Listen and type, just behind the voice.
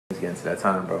getting to that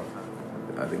time, bro.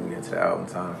 I think we get to the album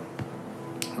time.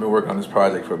 I've been working on this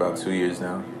project for about 2 years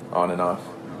now, on and off.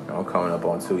 I'm coming up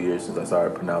on 2 years since I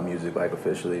started putting out music, like,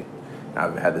 officially.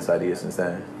 I've had this idea since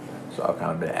then. So I've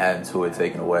kind of been adding to it,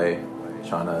 taking away,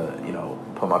 trying to,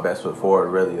 put my best foot forward,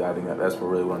 really. I think that's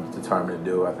what really what I'm determined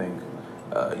to do. I think,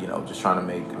 just trying to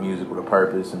make music with a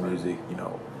purpose and music,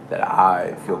 that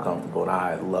I feel comfortable and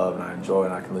I love and I enjoy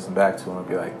and I can listen back to and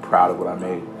be, like, proud of what I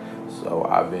made. So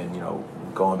I've been,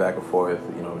 going back and forth,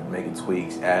 making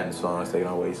tweaks, adding songs, taking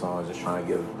away songs, just trying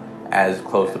to give as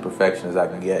close to perfection as I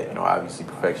can get. Obviously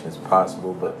perfection is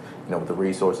possible, but, with the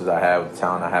resources I have, with the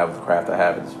talent I have, with the craft I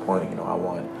have at this point, I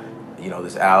want,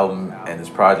 this album and this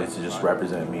project to just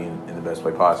represent me in the best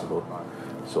way possible.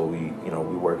 So we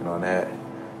working on that.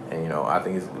 And, I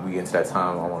think we get into that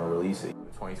time, I want to release it.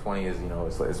 2020 is,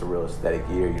 it's a real aesthetic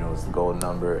year, it's the golden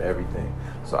number, everything.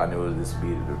 So I knew this would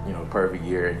be, the perfect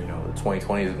year. And,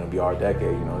 2020 is going to be our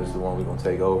decade. This is the one we're going to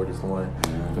take over. This is the one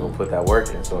we're going to put that work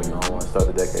in. So, I want to start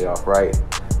the decade off right.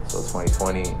 So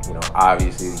 2020,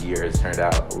 obviously the year has turned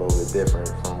out a little bit different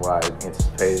from what I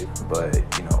anticipated. But,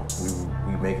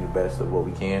 we making the best of what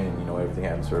we can. And, everything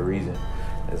happens for a reason.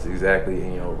 That's exactly,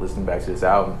 listening back to this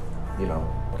album,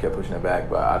 I kept pushing it back.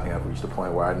 But I think I've reached a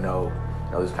point where I know,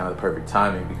 this is kind of the perfect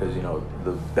timing because,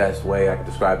 the best way I can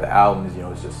describe the album is,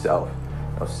 it's just self.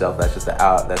 Self, that's just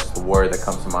that's the word that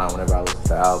comes to mind whenever I listen to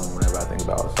the album, whenever I think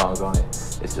about the songs on it.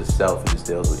 It's just self. It just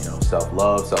deals with,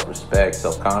 self-love, self-respect,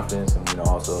 self-confidence, and,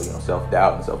 also,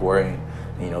 self-doubt and self-worrying.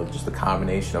 And, just the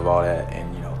combination of all that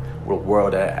and, a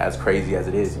world that as crazy as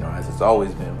it is, as it's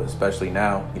always been, but especially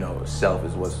now, self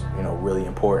is what's, really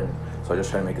important. So I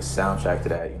just try to make a soundtrack to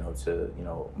that, to,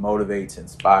 motivate, to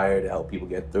inspire, to help people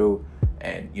get through.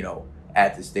 And,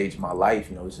 at this stage of my life,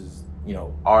 this is,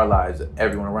 our lives,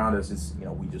 everyone around us is,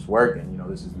 we just working,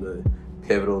 this is the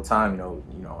pivotal time,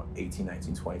 18,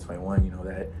 19, 20, 21,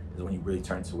 that is when you really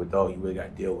turn to adult. You really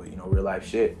got to deal with, real life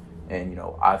shit. And,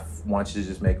 I want you to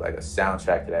just make like a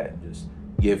soundtrack to that and just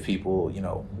give people,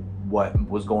 what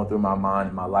was going through my mind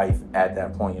and my life at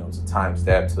that point. It's a time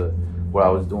stamp to what I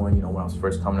was doing, when I was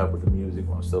first coming up with the music,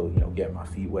 when I was still, getting my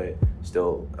feet wet,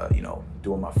 still,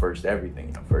 doing my first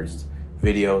everything, first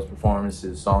videos,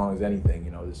 performances, songs, anything.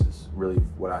 This is really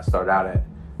what I started out at.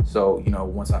 So,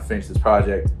 once I finished this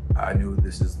project, I knew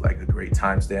this is like a great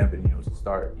timestamp and, to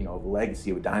start, a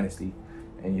legacy of a dynasty.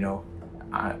 And,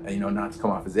 not to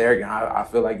come off as arrogant, I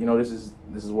feel like,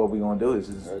 this is what we're gonna do.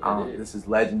 This is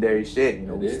legendary shit.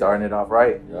 We starting it off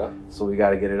right. Yeah. So we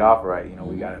gotta get it off right.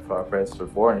 We gotta put our best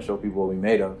foot forward and show people what we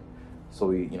made of. So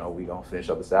we gonna finish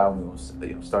up this album. We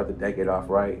gonna start the decade off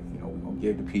right. We gonna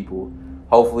give the people.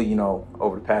 Hopefully,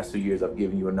 over the past 2 years, I've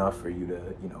given you enough for you to,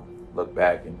 look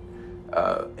back and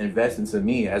invest into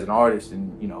me as an artist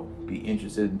and, be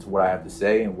interested into what I have to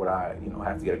say and what I,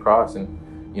 have to get across. And,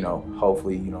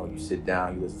 hopefully, you sit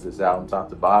down, you listen to this album top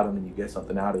to bottom and you get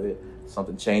something out of it.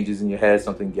 Something changes in your head,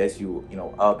 something gets you,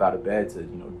 up out of bed to,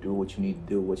 do what you need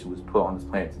to do, what you was put on this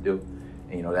planet to do.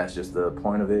 And, that's just the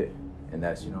point of it. And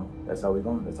that's, that's how we're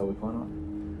going. That's how we're going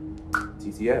on.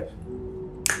 TTF.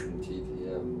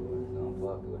 TTF, boys. Don't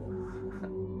fuck with it.